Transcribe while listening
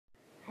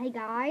Hey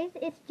guys,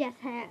 it's Jess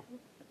here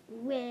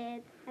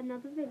with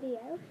another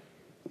video.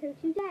 So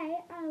today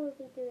I will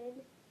be doing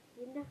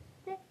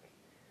gymnastics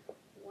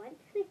once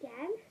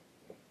again.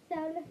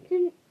 So let's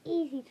do an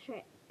easy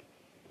trick.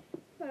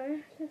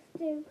 First, let's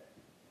do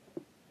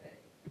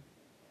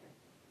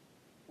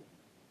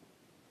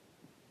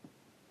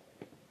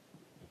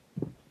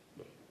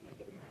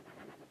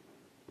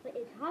but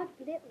it's hard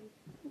for little.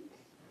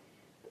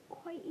 It's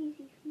quite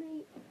easy for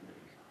me.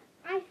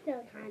 I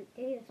still can't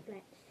do the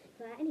splits,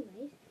 but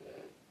anyways,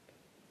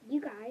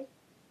 you guys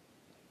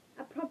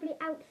are probably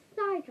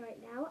outside right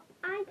now.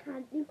 I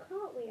can't do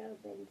cartwheels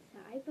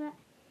inside, but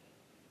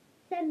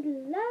send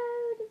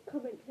loads of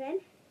comments in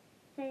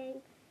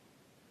saying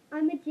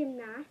I'm a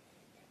gymnast,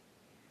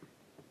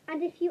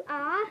 and if you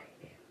are,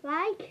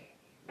 like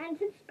and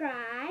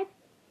subscribe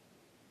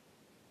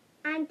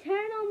and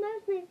turn on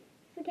those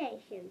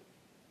notifications,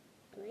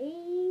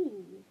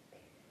 please.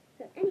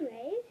 So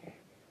anyways,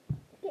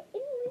 let's get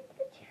in with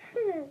the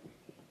channel.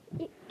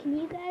 Can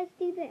you guys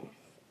do this?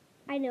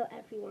 I know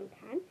everyone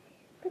can,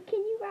 but can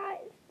you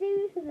guys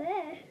do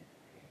this?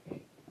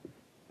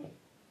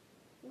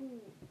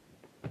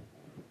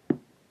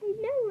 I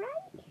know,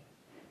 right?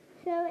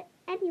 So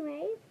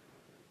anyways,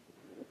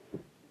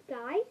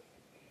 guys,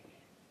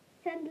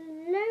 send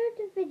loads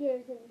of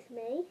videos in to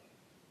me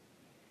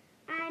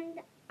and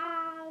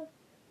I'll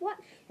watch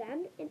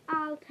them and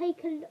I'll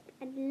take a look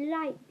and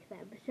like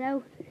them.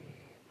 So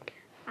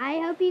I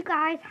hope you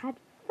guys had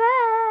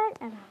fun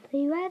and I'll see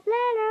you guys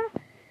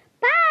later.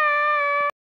 Bye!